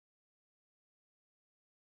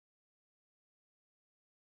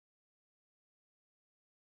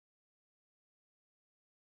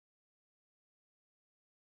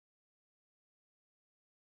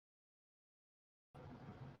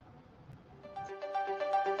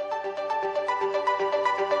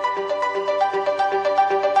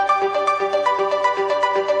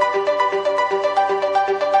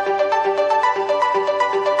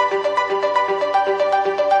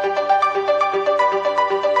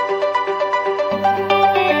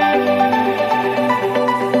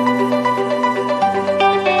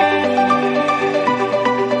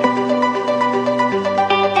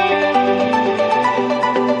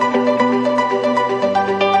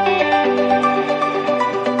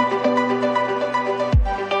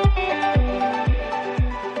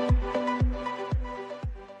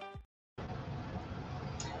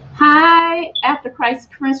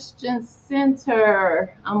Christ Christian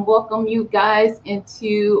Center. Welcome you guys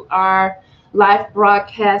into our live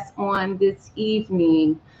broadcast on this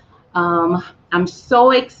evening. I'm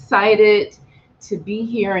so excited to be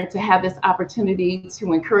here and to have this opportunity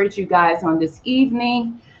to encourage you guys on this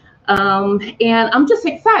evening. And I'm just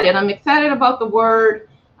excited. I'm excited about the word.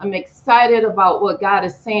 I'm excited about what God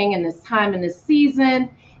is saying in this time and this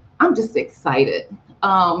season. I'm just excited.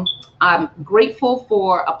 I'm grateful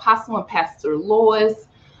for Apostle and Pastor Lois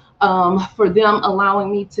for them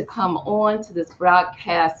allowing me to come on to this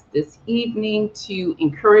broadcast this evening to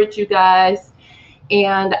encourage you guys.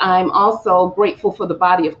 And I'm also grateful for the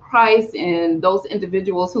body of Christ and those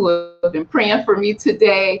individuals who have been praying for me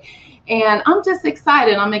today. And I'm just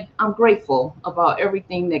excited. I'm grateful about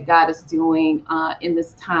everything that God is doing in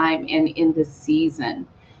this time and in this season.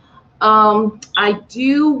 I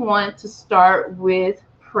do want to start with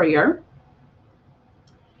prayer.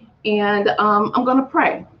 And I'm going to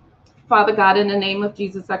pray. Father God, in the name of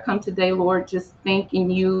Jesus, I come today, Lord, just thanking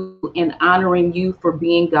you and honoring you for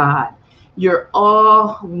being God. You're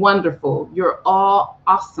all wonderful. You're all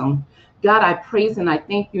awesome. God, I praise and I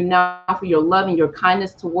thank you now for your love and your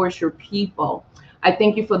kindness towards your people. I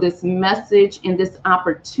thank you for this message and this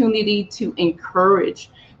opportunity to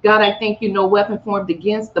encourage. God, I thank you, no weapon formed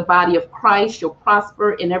against the body of Christ shall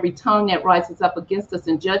prosper, and every tongue that rises up against us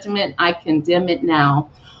in judgment, I condemn it now.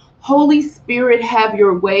 Holy Spirit, have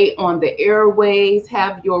your way on the airways,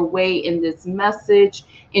 have your way in this message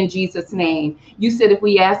in Jesus' name. You said if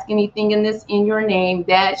we ask anything in your name,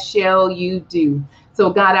 that shall you do. So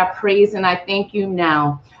God, I praise and I thank you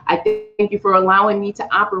now. I thank you for allowing me to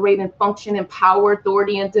operate and function in power,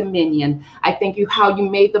 authority, and dominion. I thank you how you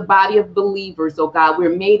made the body of believers, oh God.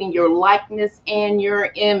 We're made in your likeness and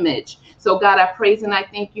your image. So God, I praise and I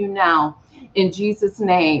thank you now. In Jesus'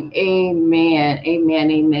 name, amen,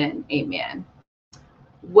 amen, amen, amen.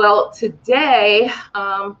 Well, today,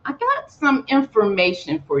 I got some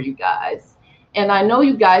information for you guys. And I know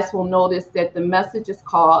you guys will notice that the message is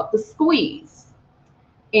called The Squeeze.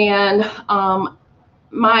 And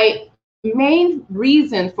my main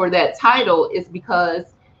reason for that title is because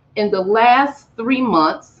in the last 3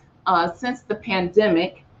 months, since the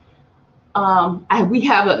pandemic, we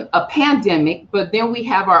have a pandemic, but then we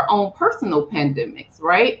have our own personal pandemics,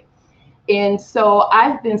 right? And so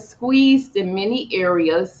I've been squeezed in many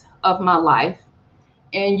areas of my life.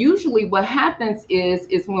 And usually what happens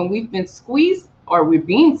is when we've been squeezed or we're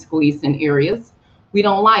being squeezed in areas, we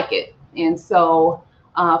don't like it. And so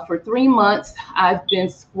for 3 months, I've been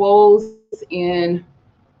squeezed in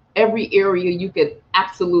every area you could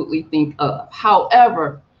absolutely think of.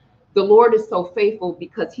 However, the Lord is so faithful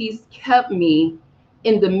because he's kept me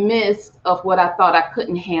in the midst of what I thought I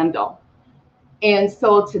couldn't handle. And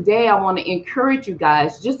so today I want to encourage you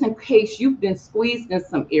guys, just in case you've been squeezed in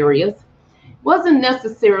some areas, it wasn't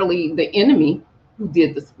necessarily the enemy who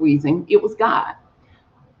did the squeezing, it was God.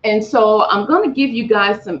 And so I'm going to give you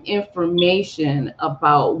guys some information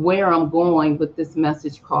about where I'm going with this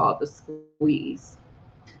message called The Squeeze.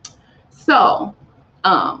 So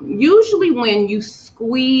usually when you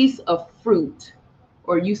squeeze a fruit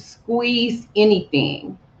or you squeeze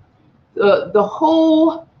anything, the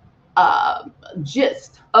whole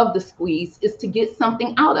gist of the squeeze is to get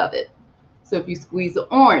something out of it. So if you squeeze an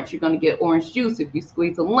orange, you're going to get orange juice. If you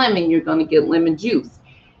squeeze a lemon, you're going to get lemon juice.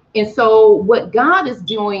 And so what God is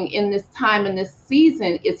doing in this time, in this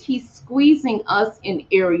season, is he's squeezing us in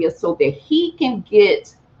areas so that he can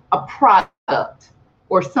get a product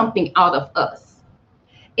or something out of us.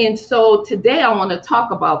 And so today I want to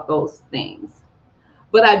talk about those things.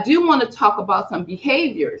 But I do want to talk about some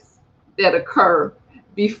behaviors that occur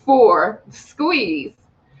before the squeeze.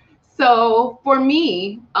 So for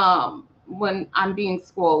me, when I'm being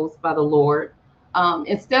squeezed by the Lord,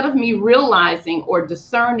 instead of me realizing or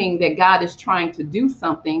discerning that God is trying to do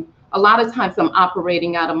something, a lot of times I'm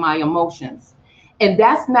operating out of my emotions. And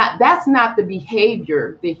that's not the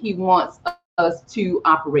behavior that he wants us to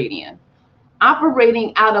operate in.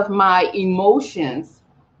 Operating out of my emotions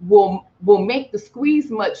will make the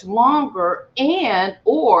squeeze much longer, and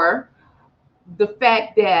or the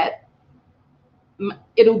fact that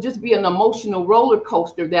it'll just be an emotional roller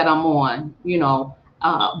coaster that I'm on,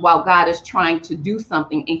 while God is trying to do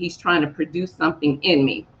something and he's trying to produce something in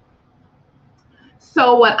me.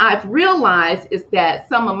 So what I've realized is that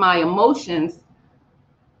some of my emotions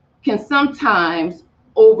can sometimes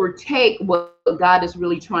overtake what God is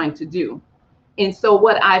really trying to do. And so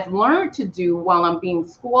what I've learned to do while I'm being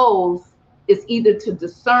squeezed is either to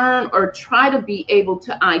discern or try to be able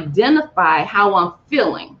to identify how I'm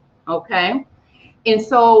feeling, okay? And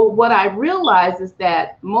so what I realize is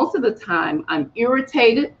that most of the time I'm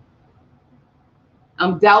irritated,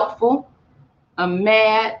 I'm doubtful, I'm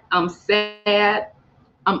mad, I'm sad,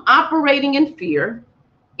 I'm operating in fear,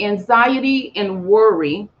 anxiety, and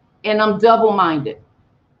worry, and I'm double-minded.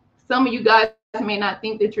 Some of you guys may not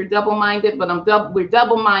think that you're double-minded, but we're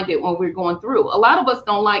double-minded when we're going through. A lot of us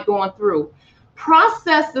don't like going through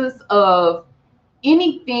processes of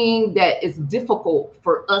anything that is difficult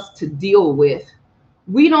for us to deal with.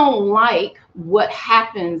 We don't like what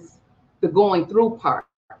happens, the going through part.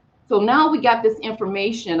 So now we got this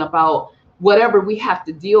information about whatever we have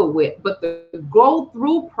to deal with, but the go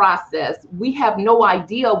through process, we have no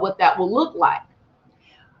idea what that will look like.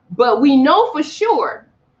 But we know for sure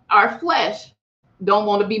our flesh don't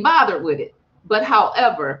want to be bothered with it. But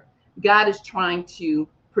however, God is trying to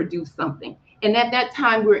produce something. And at that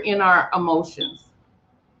time, we're in our emotions.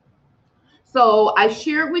 So I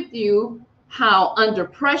shared with you how under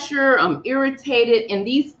pressure, I'm irritated, and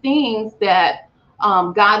these things that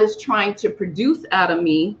God is trying to produce out of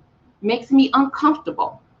me makes me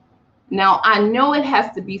uncomfortable. Now, I know it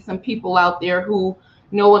has to be some people out there who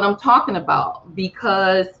know what I'm talking about,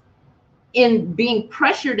 because in being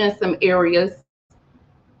pressured in some areas,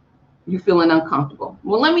 you're feeling uncomfortable.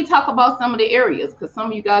 Well, let me talk about some of the areas, because some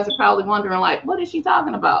of you guys are probably wondering, like, what is she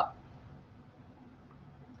talking about?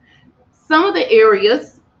 Some of the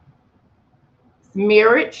areas,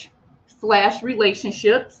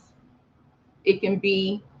 marriage/relationships. It can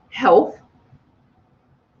be health.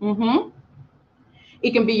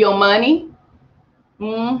 It can be your money.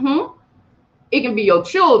 It can be your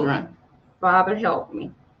children. Father, help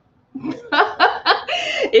me.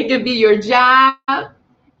 It could be your job,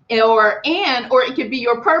 or it could be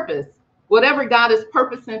your purpose. Whatever God is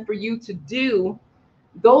purposing for you to do,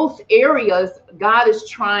 those areas God is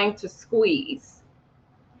trying to squeeze.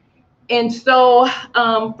 And so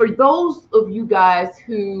for those of you guys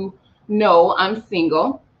who know, I'm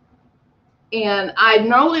single, and I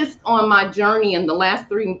noticed on my journey in the last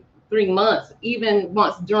three months, even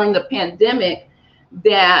once during the pandemic,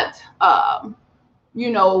 that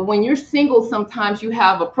when you're single, sometimes you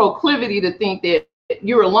have a proclivity to think that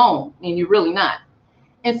you're alone, and you're really not.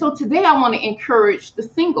 And so today I want to encourage the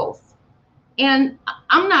singles. And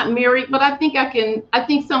I'm not married, but I think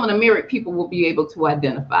some of the married people will be able to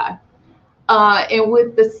identify. And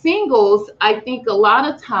with the singles, I think a lot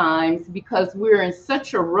of times, because we're in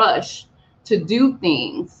such a rush to do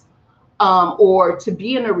things or to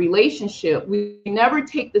be in a relationship, we never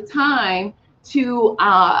take the time to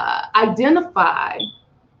identify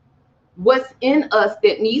what's in us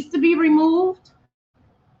that needs to be removed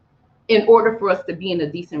in order for us to be in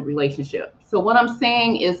a decent relationship. So what I'm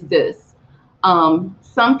saying is this. Some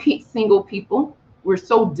single people, we're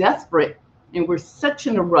so desperate and we're such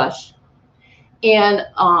in a rush. And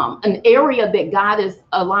an area that God is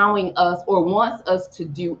allowing us or wants us to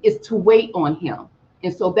do is to wait on him.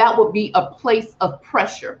 And so that would be a place of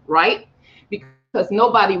pressure, right? Because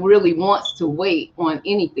nobody really wants to wait on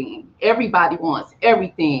anything. Everybody wants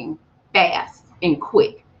everything fast and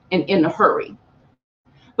quick and in a hurry.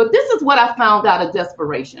 But this is what I found out of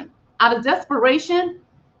desperation. Out of desperation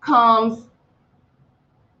comes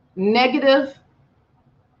negative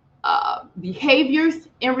behaviors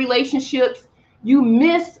in relationships. You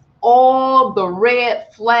miss all the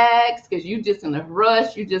red flags because you just in a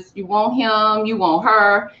rush. You want him, you want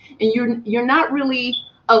her, and you're not really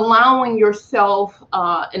allowing yourself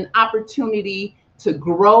an opportunity to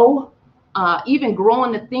grow, even grow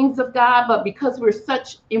in the things of God. But because we're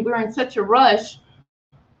in such a rush,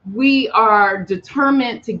 we are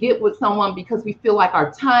determined to get with someone because we feel like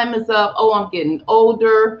our time is up. Oh, I'm getting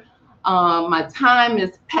older. My time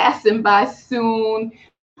is passing by soon.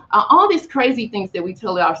 All these crazy things that we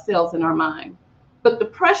tell ourselves in our mind. But the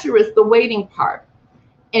pressure is the waiting part.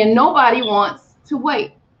 And nobody wants to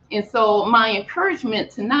wait. And so my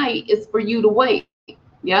encouragement tonight is for you to wait.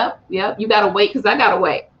 Yep. You got to wait because I got to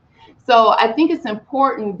wait. So I think it's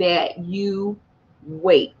important that you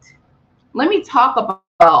wait. Let me talk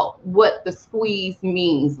about what the squeeze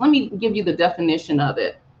means. Let me give you the definition of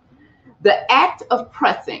it. The act of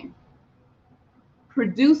pressing,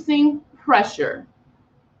 producing pressure.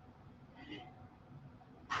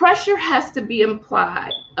 Pressure has to be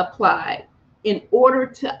applied in order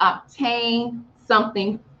to obtain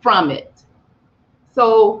something from it.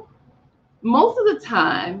 So most of the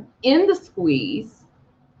time in the squeeze,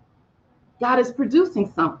 God is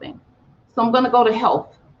producing something. So I'm going to go to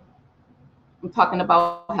health. I'm talking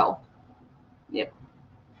about health. Yep.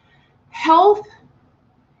 Health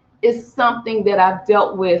is something that I've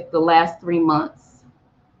dealt with the last 3 months.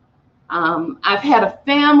 I've had a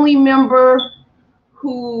family member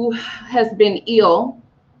who has been ill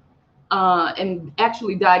and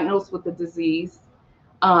actually diagnosed with the disease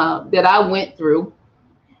that I went through.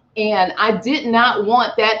 And I did not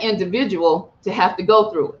want that individual to have to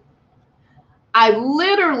go through it. I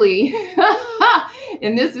literally,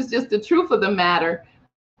 and this is just the truth of the matter,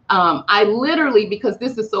 I literally, because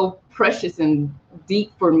this is so precious and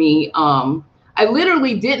deep for me, I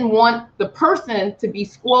literally didn't want the person to be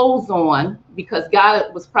squoze on, because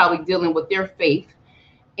God was probably dealing with their faith.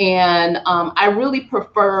 And I really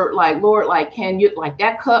prefer, like, Lord, like, can you, like,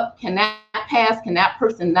 that cup, can that pass? Can that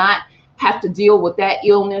person not have to deal with that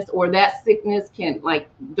illness or that sickness? Can, like,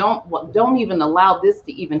 don't even allow this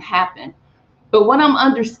to even happen. But what I'm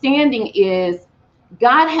understanding is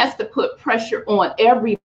God has to put pressure on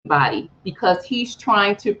everybody because he's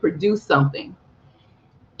trying to produce something.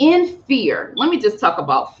 In fear, let me just talk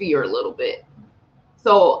about fear a little bit.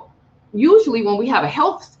 So usually when we have a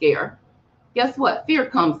health scare, guess what? Fear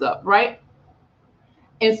comes up, right?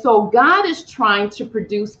 And so God is trying to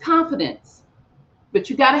produce confidence, but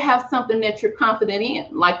you got to have something that you're confident in,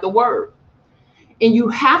 like the word. And you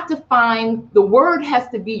have to find, the word has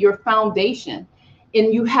to be your foundation,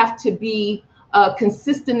 and you have to be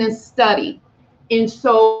consistent in study. And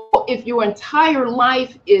so if your entire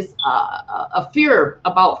life is a fear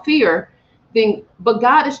about fear, then, but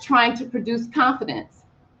God is trying to produce confidence.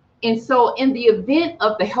 And so in the event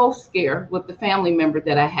of the health scare with the family member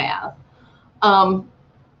that I have,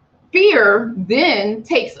 fear then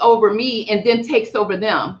takes over me and then takes over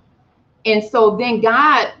them. And so then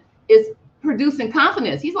God is producing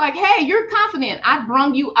confidence. He's like, hey, you're confident. I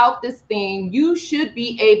brung you out this thing. You should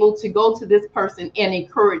be able to go to this person and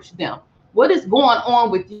encourage them. What is going on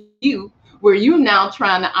with you where you now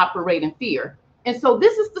trying to operate in fear? And so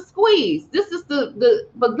this is the squeeze. This is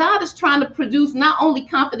but God is trying to produce not only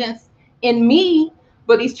confidence in me,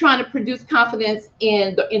 but he's trying to produce confidence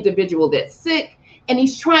in the individual that's sick, and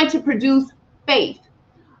he's trying to produce faith.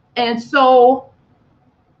 And so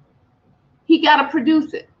he got to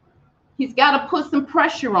produce it. He's got to put some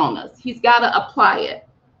pressure on us. He's got to apply it.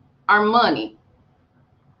 Our money.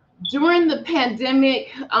 During the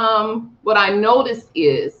pandemic, what I noticed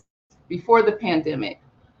is, before the pandemic,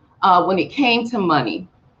 when it came to money,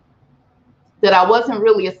 that I wasn't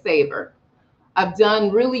really a saver. I've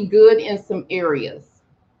done really good in some areas,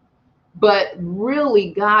 but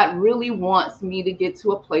really, God really wants me to get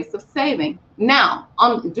to a place of saving. Now,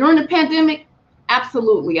 during the pandemic,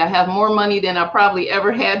 absolutely, I have more money than I probably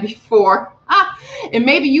ever had before. And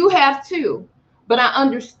maybe you have too. But I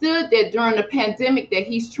understood that during the pandemic that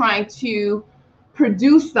he's trying to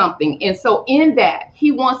produce something. And so in that,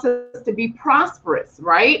 he wants us to be prosperous,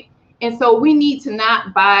 right? And so we need to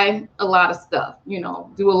not buy a lot of stuff, you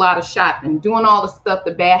know, do a lot of shopping, doing all the stuff,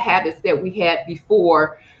 the bad habits that we had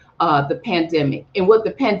before the pandemic. And what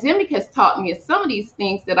the pandemic has taught me is some of these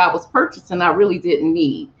things that I was purchasing, I really didn't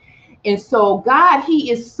need. And so God,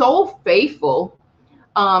 he is so faithful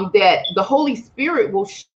that the Holy Spirit will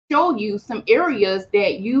show you some areas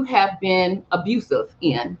that you have been abusive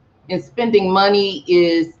in. And spending money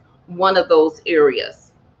is one of those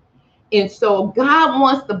areas. And so God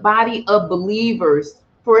wants the body of believers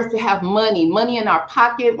for us to have money in our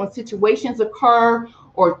pocket. When situations occur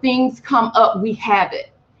or things come up, we have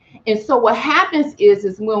it. And so what happens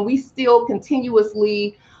is when we still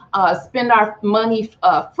continuously spend our money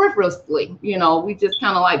frivolously, you know, we just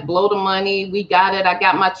kind of like blow the money. We got it. I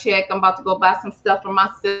got my check. I'm about to go buy some stuff for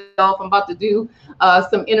myself. I'm about to do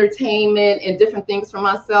some entertainment and different things for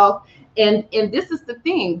myself. And this is the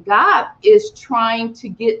thing. God is trying to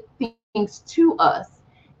get things to us.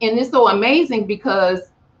 And it's so amazing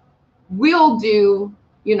because we'll do,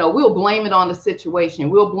 you know, we'll blame it on the situation.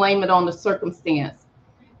 We'll blame it on the circumstance.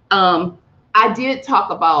 I did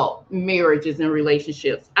talk about marriages and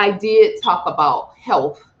relationships. I did talk about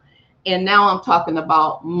health. And now I'm talking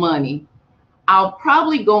about money. I'll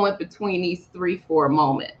probably go in between these three for a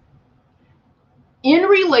moment. In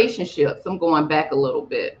relationships, I'm going back a little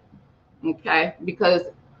bit, okay? Because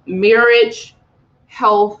marriage,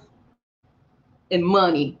 health, and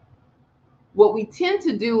money, what we tend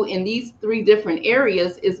to do in these three different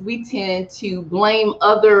areas is we tend to blame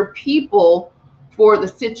other people for the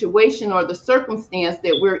situation or the circumstance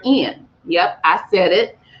that we're in. Yep, I said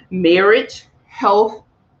it. Marriage, health,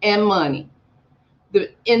 and money.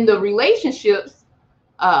 In the relationships,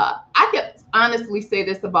 I can honestly say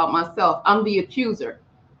this about myself. I'm the accuser.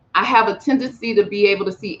 I have a tendency to be able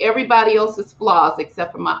to see everybody else's flaws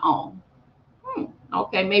except for my own.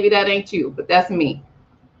 Okay, maybe that ain't you, but that's me.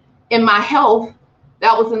 In my health,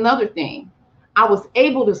 that was another thing. I was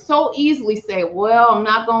able to so easily say, well, I'm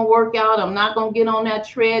not going to work out. I'm not going to get on that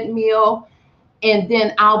treadmill. And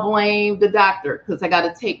then I'll blame the doctor because I got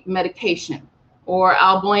to take medication. Or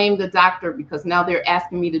I'll blame the doctor because now they're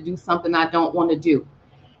asking me to do something I don't want to do.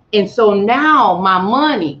 And so now my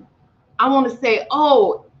money, I want to say,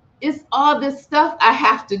 oh, it's all this stuff I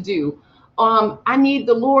have to do. I need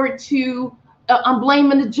the Lord to, I'm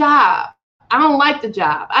blaming the job. I don't like the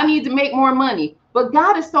job. I need to make more money. But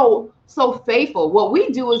God is so faithful. What we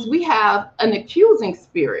do is we have an accusing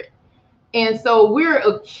spirit. And so we're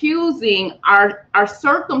accusing our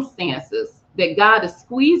circumstances that God is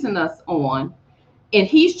squeezing us on. And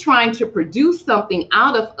he's trying to produce something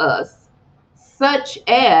out of us, such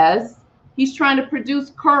as he's trying to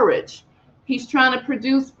produce courage. He's trying to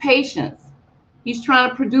produce patience. He's trying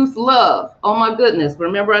to produce love. Oh my goodness.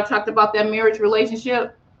 Remember I talked about that marriage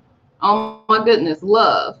relationship? Oh my goodness,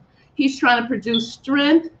 love. He's trying to produce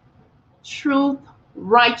strength, truth,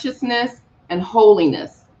 righteousness, and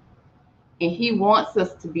holiness. And he wants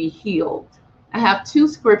us to be healed. I have 2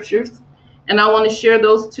 scriptures, and I want to share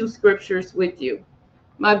those 2 scriptures with you.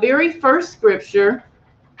 My very first scripture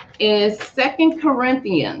is 2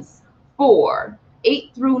 Corinthians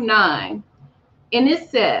 4:8-9. And it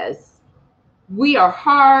says, we are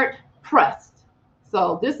hard pressed.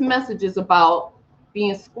 So this message is about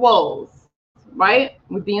being squeezed, right?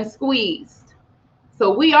 We're being squeezed.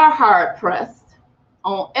 So we are hard pressed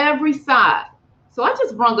on every side. So I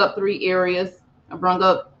just brought up 3 areas. I brought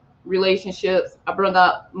up relationships. I brought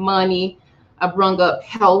up money. I brought up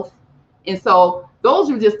health. And so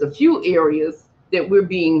those are just a few areas that we're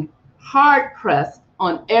being hard pressed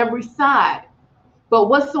on every side. But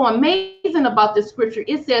what's so amazing about this scripture,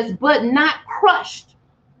 it says, but not crushed.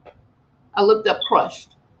 I looked up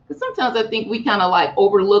crushed. Because sometimes I think we kind of like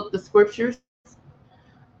overlook the scriptures.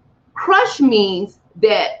 Crushed means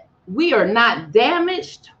that we are not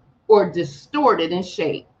damaged or distorted in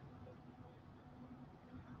shape.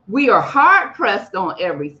 We are hard pressed on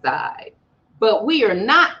every side, but we are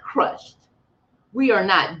not crushed. We are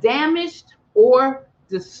not damaged or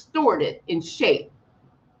distorted in shape.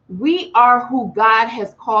 We are who God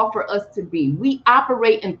has called for us to be. We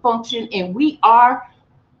operate and function, and we are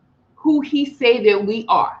who he say that we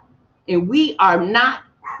are. And we are not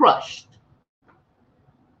crushed,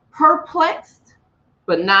 perplexed,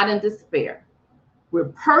 but not in despair. We're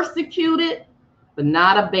persecuted, but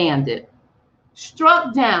not abandoned.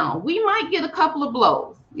 Struck down. We might get a couple of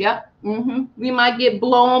blows. Yep. We might get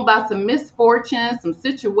blown by some misfortunes, some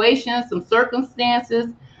situations, some circumstances,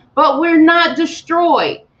 but we're not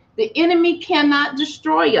destroyed. The enemy cannot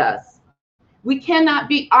destroy us. We cannot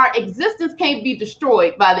be, our existence can't be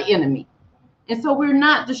destroyed by the enemy. And so we're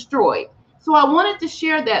not destroyed. So I wanted to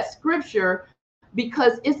share that scripture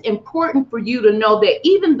because it's important for you to know that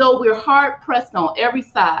even though we're hard pressed on every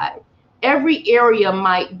side, every area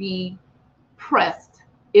might be pressed.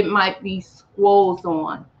 It might be squoze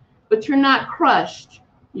on, but you're not crushed.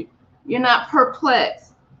 You're not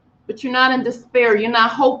perplexed, but you're not in despair. You're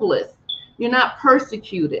not hopeless. You're not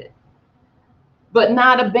persecuted, but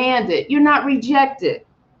not abandoned. You're not rejected.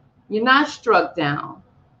 You're not struck down.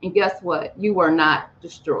 And guess what? You are not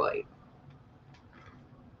destroyed.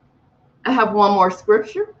 I have one more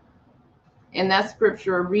scripture, and that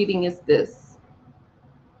scripture reading is this.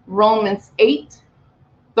 Romans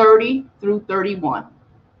 8:30-31.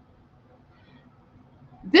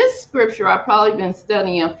 This scripture I've probably been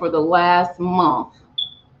studying for the last month.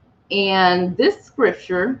 And this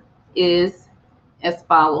scripture is as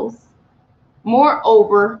follows.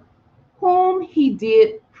 Moreover, whom he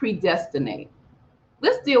did predestinate.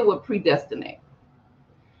 Let's deal with predestinate.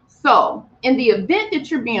 So, in the event that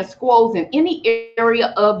you're being squeezed in any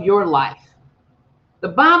area of your life, the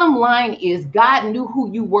bottom line is God knew who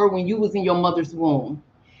you were when you was in your mother's womb.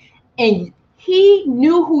 And he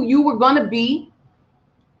knew who you were going to be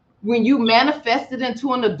when you manifested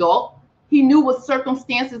into an adult. He knew what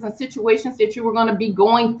circumstances and situations that you were going to be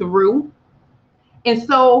going through. And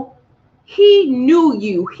so he knew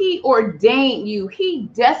you. He ordained you. He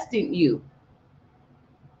destined you.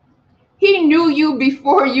 He knew you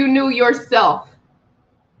before you knew yourself.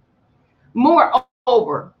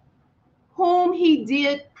 Moreover, whom he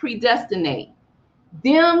did predestinate,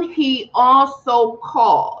 them he also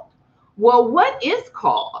called. Well, what is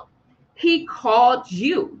called? He called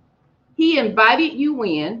you. He invited you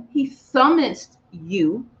in. He summoned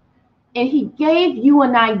you, and he gave you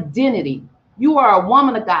an identity. You are a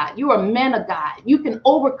woman of God. You are a man of God. You can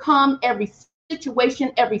overcome every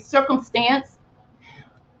situation, every circumstance.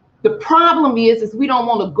 The problem is we don't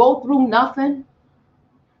want to go through nothing.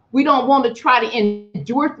 We don't want to try to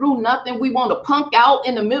endure through nothing. We want to punk out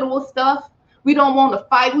in the middle of stuff. We don't want to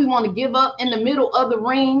fight. We want to give up in the middle of the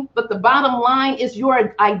ring. But the bottom line is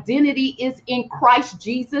your identity is in Christ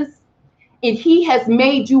Jesus, and he has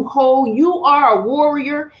made you whole. You are a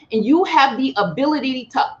warrior, and you have the ability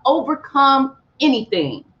to overcome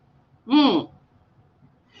anything.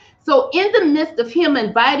 So in the midst of him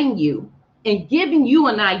inviting you and giving you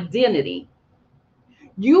an identity,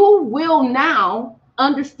 you will now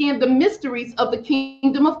understand the mysteries of the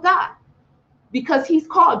kingdom of God because he's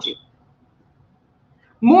called you.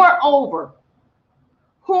 Moreover,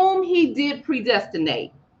 whom he did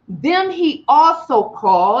predestinate, them he also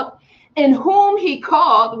called, and whom he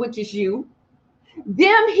called, which is you,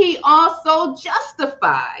 them he also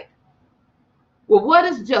justified. Well, what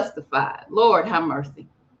is justified? Lord, have mercy.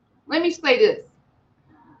 Let me say this.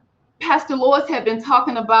 Pastor Lois had been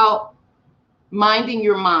talking about minding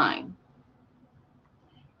your mind.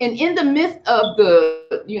 And in the midst of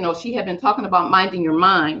she had been talking about minding your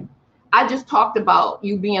mind. I just talked about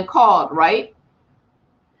you being called, right?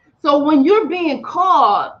 So when you're being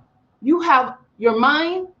called, you have your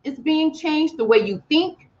mind is being changed, the way you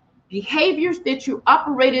think, behaviors that you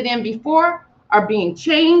operated in before are being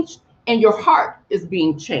changed, and your heart is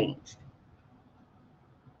being changed.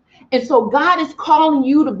 And so God is calling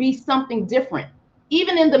you to be something different,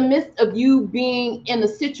 even in the midst of you being in a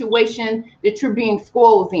situation that you're being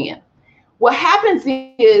squeezed in. What happens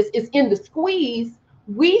is in the squeeze,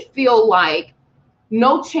 we feel like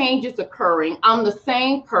no change is occurring. I'm the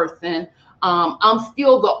same person. I'm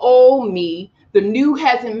still the old me. The new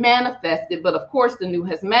hasn't manifested, but of course the new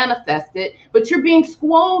has manifested, but you're being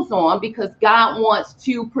squeezed on because God wants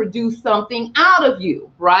to produce something out of you,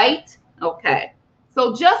 right? Okay.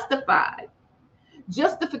 So justified,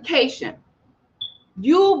 justification,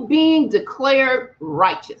 you being declared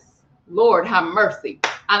righteous. Lord, have mercy.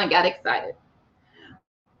 I done got excited.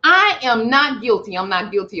 I am not guilty. I'm not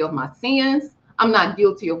guilty of my sins. I'm not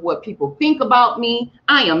guilty of what people think about me.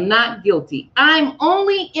 I am not guilty. I'm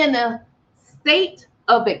only in a state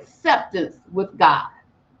of acceptance with God.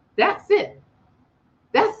 That's it.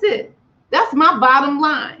 That's it. That's my bottom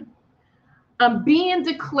line. I'm being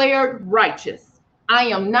declared righteous. I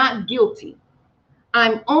am not guilty.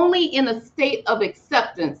 I'm only in a state of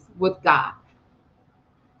acceptance with God.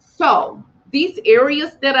 So these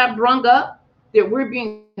areas that I brought up that we're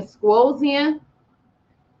being squeezed in,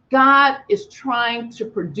 God is trying to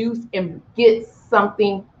produce and get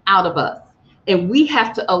something out of us. And we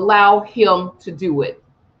have to allow him to do it.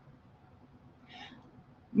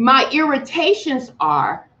 My irritations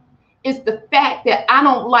is the fact that I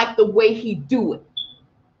don't like the way he do it.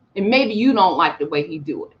 And maybe you don't like the way he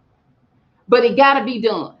do it. But it got to be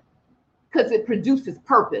done because it produces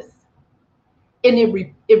purpose. And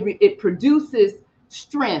it produces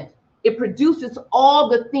strength. It produces all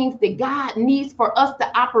the things that God needs for us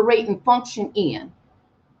to operate and function in.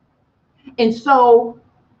 And so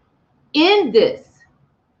in this,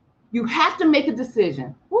 you have to make a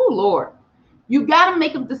decision. Oh, Lord. You got to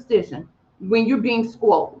make a decision when you're being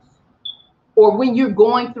squeezed or when you're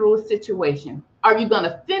going through a situation. Are you going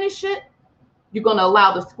to finish it? You're going to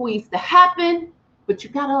allow the squeeze to happen, but you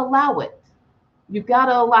got to allow it. You got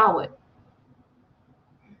to allow it.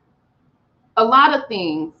 A lot of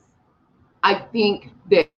things I think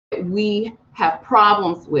that we have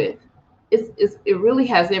problems with. It really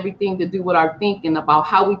has everything to do with our thinking about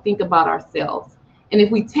how we think about ourselves. And if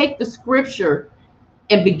we take the scripture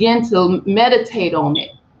and begin to meditate on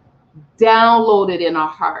it, download it in our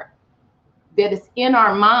heart, that it's in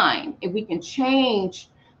our mind, and we can change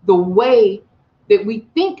the way that we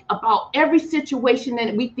think about every situation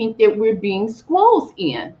that we think that we're being squeezed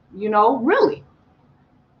in, really.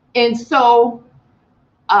 And so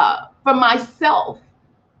for myself,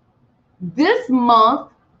 this month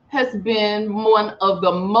has been one of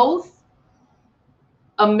the most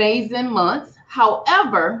amazing months.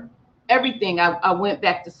 However, everything, I went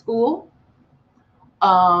back to school,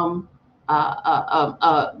 trying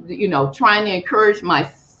to encourage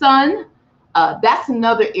my son. That's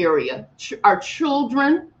another area. Our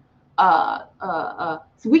children. So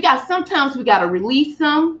sometimes we got to release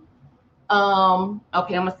them.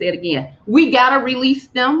 Okay, I'm gonna say it again. We gotta release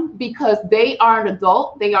them because they are an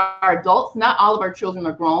adult. They are adults. Not all of our children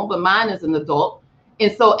are grown, but mine is an adult.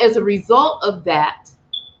 And so as a result of that,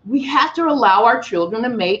 we have to allow our children to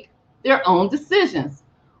make their own decisions.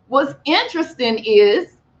 What's interesting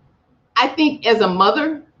is, I think as a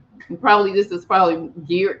mother, and probably this is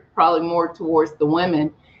geared more towards the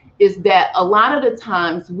women, is that a lot of the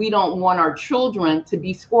times we don't want our children to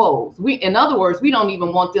be squeezed. In other words, we don't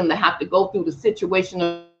even want them to have to go through the situation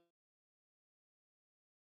or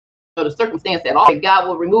the circumstance at all. God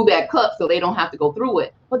will remove that cup so they don't have to go through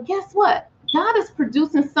it. But guess what? God is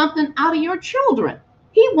producing something out of your children.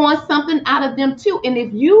 He wants something out of them too. And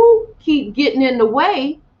if you keep getting in the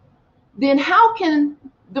way, then how can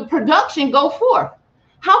the production go forth?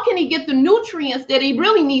 How can he get the nutrients that he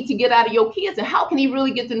really needs to get out of your kids? And how can he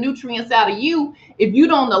really get the nutrients out of you if you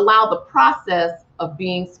don't allow the process of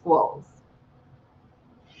being squirrels?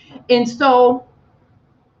 And so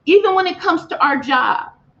even when it comes to our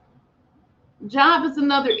job is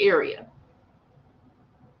another area.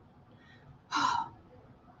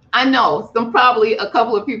 I know a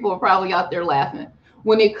couple of people are probably out there laughing.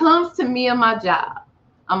 When it comes to me and my job,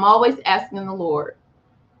 I'm always asking the Lord,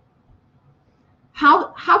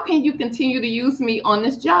 how can you continue to use me on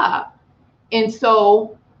this job? And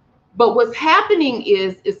so, but what's happening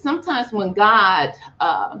is sometimes when God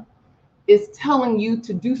is telling you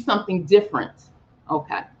to do something different.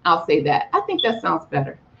 Okay, I'll say that. I think that sounds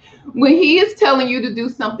better. When he is telling you to do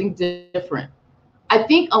something different, I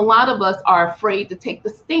think a lot of us are afraid to take the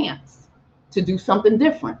stance to do something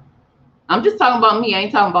different. I'm just talking about me. I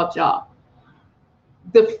ain't talking about y'all.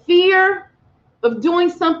 The fear of doing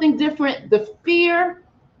something different, the fear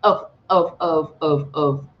of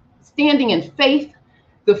standing in faith,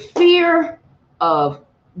 the fear of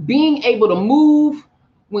being able to move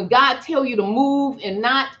when God tells you to move and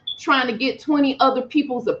not trying to get 20 other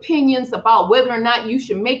people's opinions about whether or not you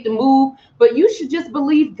should make the move, but you should just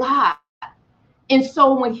believe God. And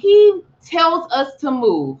so when he tells us to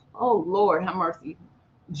move, oh Lord, have mercy,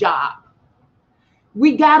 job,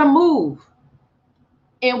 we got to move.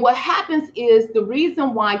 And what happens is the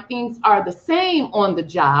reason why things are the same on the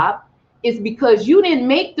job is because you didn't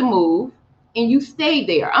make the move and you stayed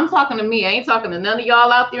there. I'm talking to me. I ain't talking to none of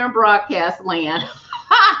y'all out there in broadcast land.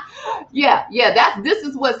 Yeah, this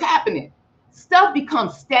is what's happening. Stuff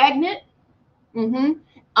becomes stagnant.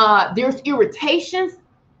 There's irritations.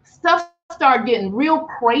 Stuff start getting real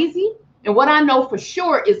crazy. And what I know for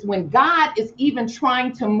sure is when God is even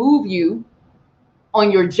trying to move you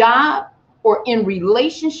on your job or in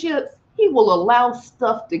relationships, he will allow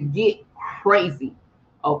stuff to get crazy.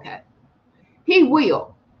 Okay. He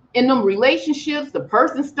will. In them relationships, the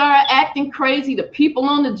person start acting crazy, the people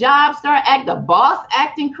on the job start acting, the boss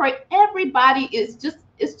acting crazy. Everybody it's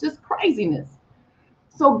just craziness.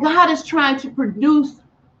 So God is trying to produce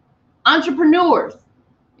entrepreneurs.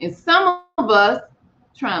 And some of us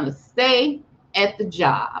trying to stay at the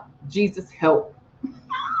job. Jesus help.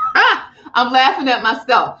 I'm laughing at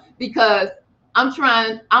myself because I'm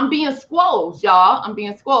being squoze, y'all. I'm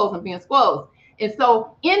being squoze. And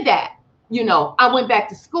so in that, I went back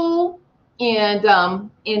to school and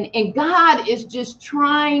God is just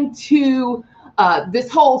trying to, this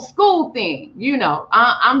whole school thing,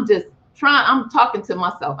 I'm talking to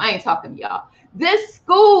myself. I ain't talking to y'all. This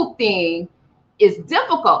school thing is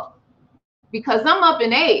difficult because I'm up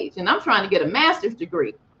in age and I'm trying to get a master's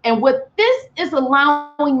degree. And what this is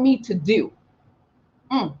allowing me to do,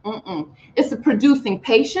 it's producing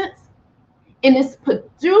patience, and it's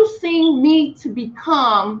producing me to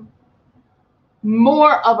become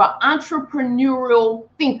more of an entrepreneurial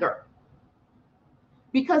thinker.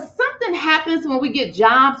 Because something happens when we get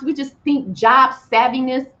jobs, we just think job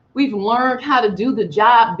savviness. We've learned how to do the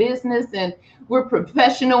job business and we're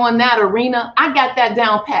professional in that arena. I got that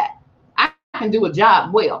down pat. I can do a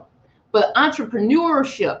job well. But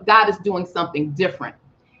entrepreneurship, God is doing something different.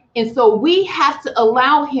 And so we have to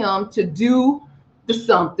allow him to do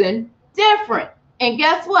something different. And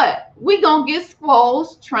guess what? We're going to get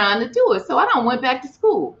squoze trying to do it. So I done went back to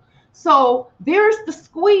school. So there's the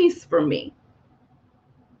squeeze for me.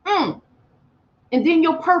 And then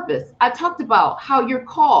your purpose. I talked about how you're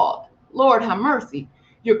called. Lord have mercy.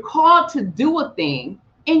 You're called to do a thing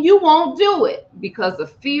and you won't do it because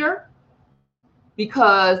of fear,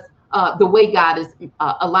 because the way God is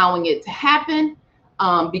allowing it to happen,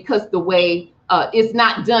 because the way it's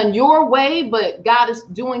not done your way, but God is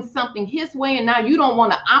doing something his way. And now you don't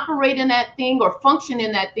want to operate in that thing or function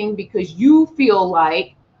in that thing because you feel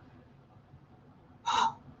like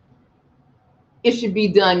it should be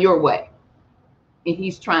done your way. And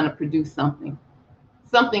he's trying to produce something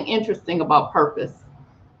interesting about purpose.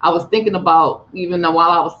 I was thinking about, even though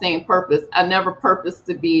while I was saying purpose, I never purposed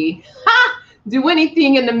to do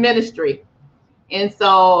anything in the ministry. And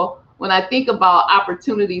so when I think about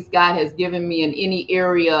opportunities God has given me in any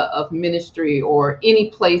area of ministry or any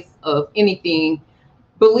place of anything,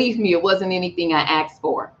 believe me, it wasn't anything I asked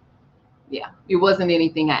for. Yeah, it wasn't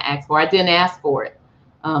anything I asked for. I didn't ask for it.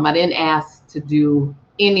 I didn't ask to do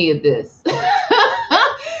any of this.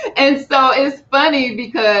 And so it's funny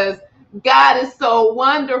because God is so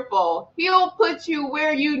wonderful. He'll put you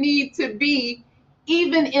where you need to be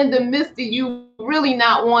even in the midst of you really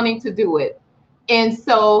not wanting to do it. And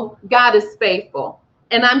so God is faithful.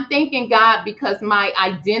 And I'm thanking God because my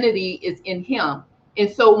identity is in him.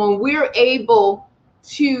 And so when we're able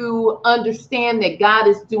to understand that God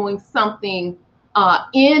is doing something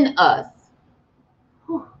in us,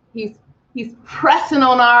 he's pressing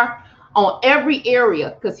on every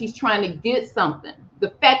area because he's trying to get something. The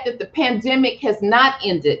fact that the pandemic has not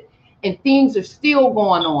ended and things are still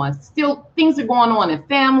going on, things are going on in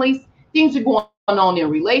families, things are going on in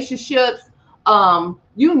relationships,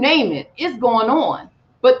 you name it, it's going on.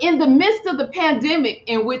 But in the midst of the pandemic,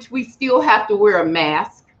 in which we still have to wear a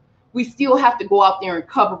mask, we still have to go out there and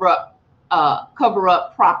cover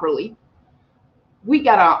up properly. We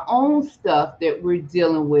got our own stuff that we're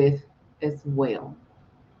dealing with as well.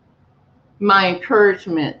 My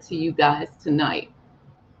encouragement to you guys tonight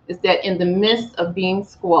is that in the midst of being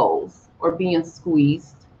squoze or being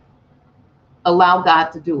squeezed, allow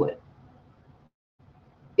God to do it.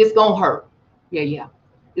 It's gonna hurt. Yeah.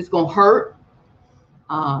 It's gonna hurt.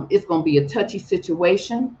 It's gonna be a touchy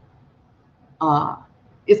situation.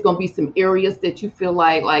 It's gonna be some areas that you feel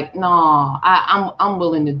like, no, I'm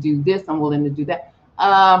willing to do this. I'm willing to do that.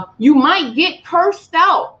 You might get cursed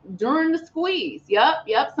out during the squeeze. Yep.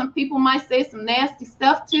 Some people might say some nasty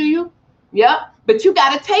stuff to you. Yep. But you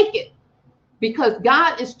got to take it because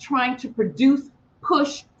God is trying to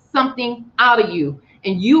push something out of you,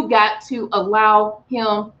 and you got to allow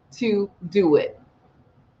him to do it.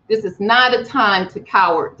 This is not a time to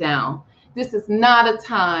cower down. This is not a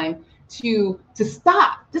time to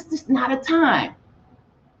stop. This is not a time.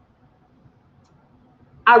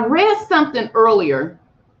 I read something earlier,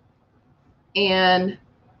 and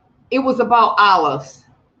it was about olives.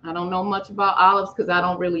 I don't know much about olives because I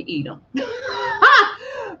don't really eat them.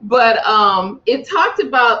 But it talked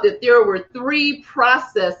about that there were 3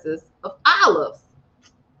 processes of olives.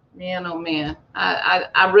 Man, oh man, I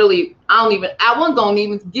wasn't gonna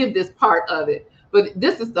even give this part of it, but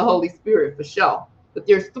this is the Holy Spirit for sure. But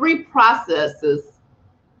there's 3 processes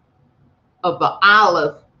of the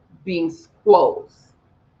olive being squoze.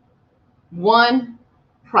 One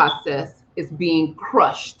process is being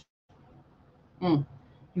crushed.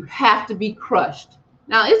 You have to be crushed.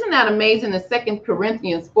 Now, isn't that amazing? In 2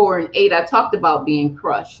 Corinthians 4:8, I talked about being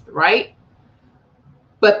crushed, right?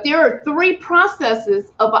 But there are 3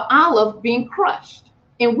 processes of an olive being crushed.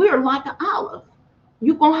 And we're like an olive.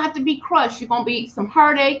 You're going to have to be crushed. You're going to be some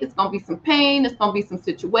heartache. It's going to be some pain. It's going to be some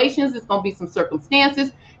situations. It's going to be some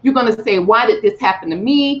circumstances. You're going to say, why did this happen to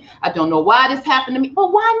me? I don't know why this happened to me.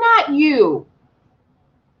 But why not you?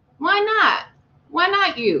 Why not? Why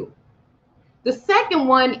not you? The second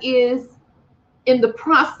one is in the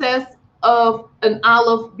process of an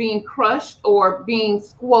olive being crushed or being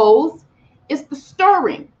squozed, it's the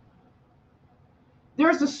stirring.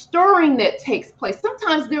 There's a stirring that takes place.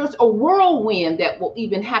 Sometimes there's a whirlwind that will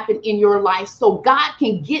even happen in your life so God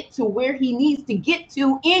can get to where he needs to get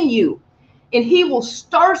to in you. And he will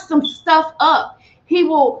stir some stuff up.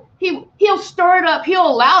 He'll stir it up. He'll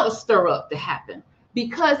allow the stir up to happen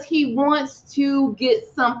because he wants to get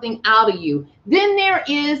something out of you. Then there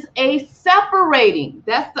is a separating.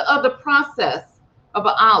 That's the other process of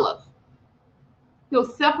an olive. He'll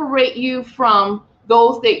separate you from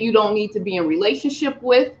those that you don't need to be in relationship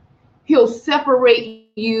with. He'll separate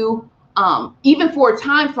you even for a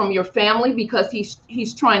time from your family because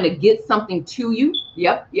he's trying to get something to you.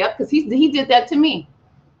 Yep, because he did that to me.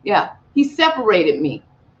 Yeah, he separated me.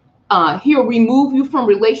 He'll remove you from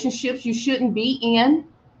relationships you shouldn't be in.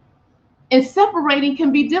 And separating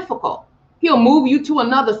can be difficult. He'll move you to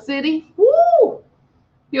another city. Woo!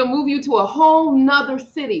 He'll move you to a whole nother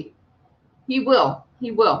city. He will.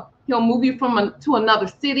 He'll move you to another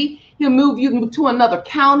city. He'll move you to another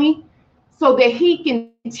county so that he can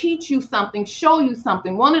teach you something, show you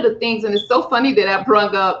something. One of the things, and it's so funny that I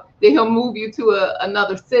brought up that he'll move you to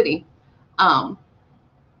another city,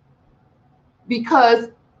 because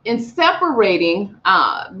in separating,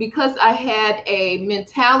 because I had a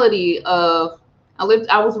mentality of, I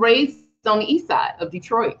was raised on the east side of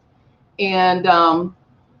Detroit. And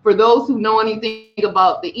for those who know anything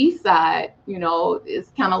about the east side, it's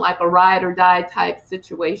kind of like a ride or die type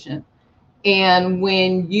situation. And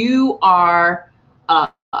when you are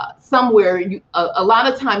somewhere, a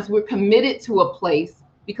lot of times we're committed to a place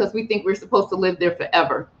because we think we're supposed to live there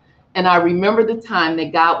forever. And I remember the time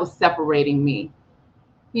that God was separating me.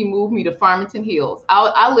 He moved me to Farmington Hills.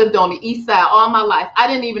 I lived on the east side all my life. I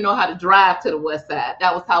didn't even know how to drive to the west side.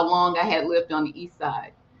 That was how long I had lived on the east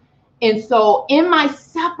side. And so in my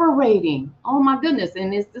separating, oh my goodness,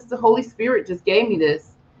 and it's just the Holy Spirit just gave me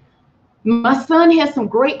this. My son had some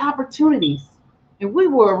great opportunities. And we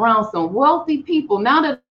were around some wealthy people. Now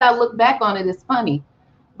that I look back on it, it's funny.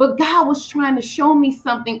 But God was trying to show me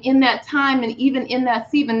something in that time and even in that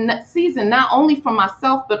season, not only for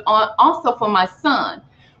myself, but also for my son.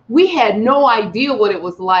 We had no idea what it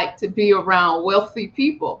was like to be around wealthy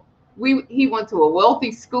people. He went to a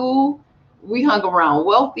wealthy school. We hung around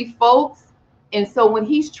wealthy folks. And so when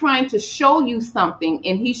he's trying to show you something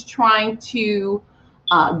and he's trying to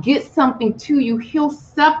get something to you, he'll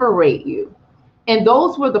separate you. And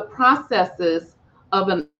those were the processes of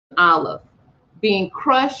an olive: being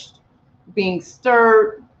crushed, being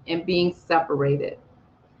stirred, and being separated.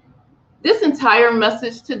 This entire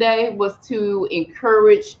message today was to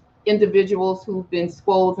encourage individuals who've been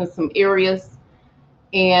squoze in some areas.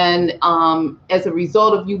 And as a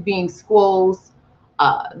result of you being squoze,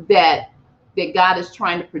 that God is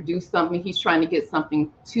trying to produce something. He's trying to get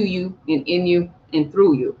something to you and in you and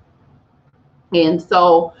through you. And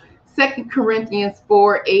so 2 Corinthians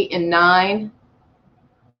 4, 8, and 9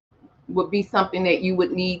 would be something that you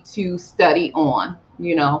would need to study on,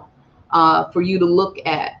 for you to look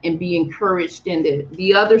at and be encouraged in it.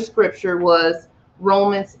 The other scripture was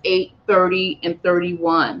Romans 8, 30 and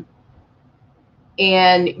 31.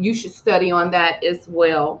 And you should study on that as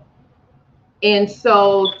well. And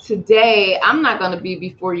so today, I'm not going to be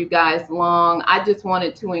before you guys long. I just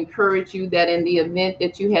wanted to encourage you that in the event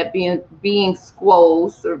that you have been being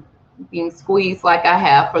squoze or being squeezed like I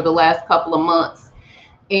have for the last couple of months,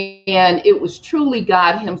 and it was truly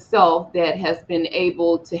God himself that has been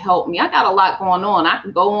able to help me. I got a lot going on. I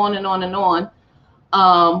can go on and on and on,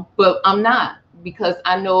 but I'm not, because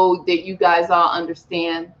I know that you guys all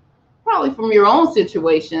understand, probably from your own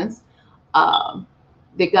situations,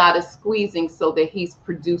 that God is squeezing so that he's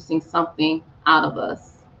producing something out of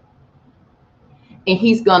us. And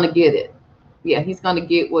he's going to get it. Yeah, he's going to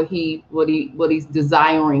get what he's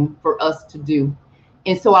desiring for us to do.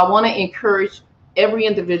 And so I want to encourage every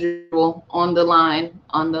individual on the line,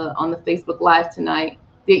 on the Facebook Live tonight,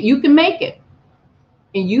 that you can make it.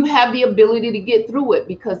 And you have the ability to get through it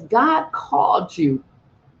because God called you.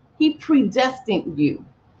 He predestined you.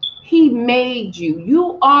 He made you.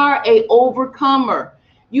 You are an overcomer.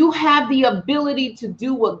 You have the ability to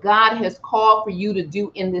do what God has called for you to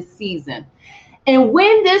do in this season. And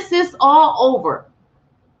when this is all over,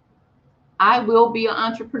 I will be an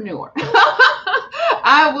entrepreneur.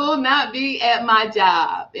 I will not be at my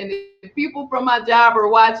job. And if people from my job are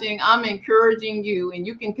watching, I'm encouraging you, and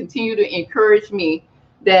you can continue to encourage me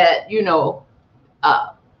that,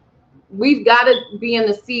 we've got to be in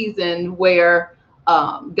a season where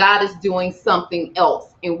God is doing something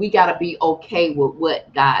else, and we got to be okay with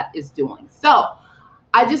what God is doing. So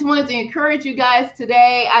I just wanted to encourage you guys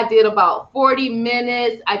today. I did about 40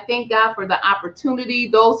 minutes. I thank God for the opportunity.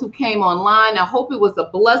 Those who came online, I hope it was a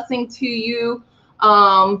blessing to you.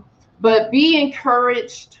 But be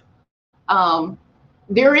encouraged.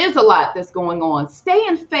 There is a lot that's going on. Stay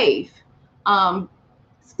in faith.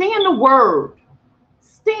 Stay in the word.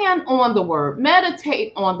 Stand on the word.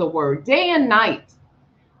 Meditate on the word day and night,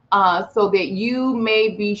 so that you may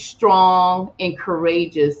be strong and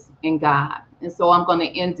courageous in God. And so I'm going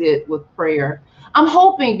to end it with prayer. I'm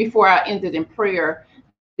hoping before I end it in prayer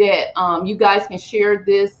that you guys can share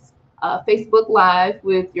this Facebook Live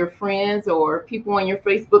with your friends or people on your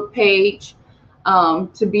Facebook page,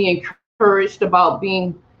 to be encouraged about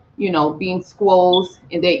being squoze,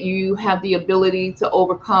 and that you have the ability to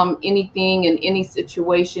overcome anything in any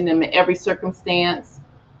situation and in every circumstance.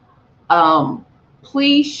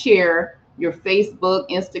 Please share your Facebook,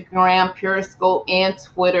 Instagram, Periscope, and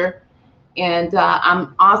Twitter. And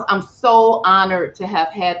I'm so honored to have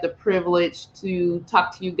had the privilege to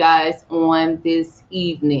talk to you guys on this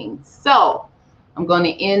evening. So I'm going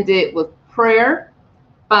to end it with prayer.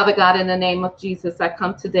 Father God, in the name of Jesus, I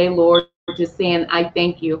come today, Lord, just saying I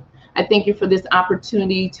thank you. I thank you for this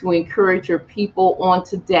opportunity to encourage your people on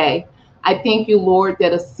today. I thank you, Lord,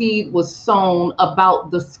 that a seed was sown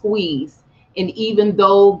about the squeeze. And even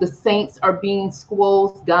though the saints are being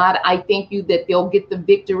squoze, God, I thank you that they'll get the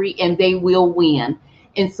victory and they will win.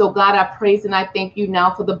 And so, God, I praise and I thank you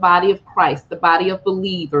now for the body of Christ, the body of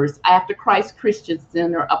believers, After Christ Christian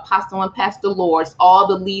Center, Apostle and Pastor Lords, all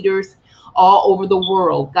the leaders all over the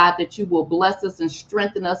world, God, that you will bless us and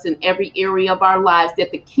strengthen us in every area of our lives,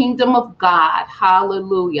 that the kingdom of God,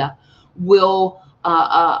 hallelujah, will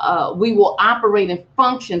we will operate and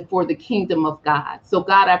function for the kingdom of God. So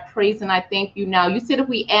God, I praise and I thank you now. You said if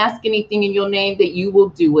we ask anything in your name that you will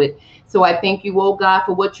do it. So I thank you, oh God,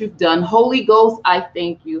 for what you've done. Holy Ghost, I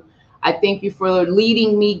thank you. I thank you for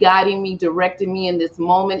leading me, guiding me, directing me in this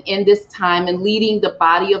moment, in this time, and leading the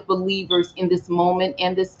body of believers in this moment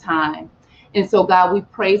and this time. And so, God, we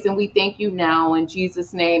praise and we thank you now in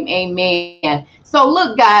Jesus' name. Amen. So,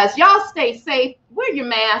 look, guys, y'all stay safe. Wear your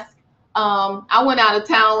mask. I went out of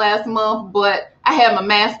town last month, but I had my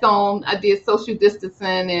mask on. I did social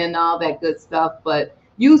distancing and all that good stuff. But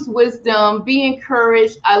use wisdom. Be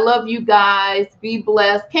encouraged. I love you guys. Be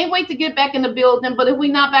blessed. Can't wait to get back in the building. But if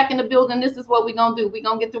we're not back in the building, this is what we're going to do. We're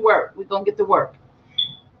going to get to work. We're going to get to work.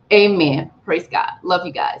 Amen. Praise God. Love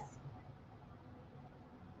you guys.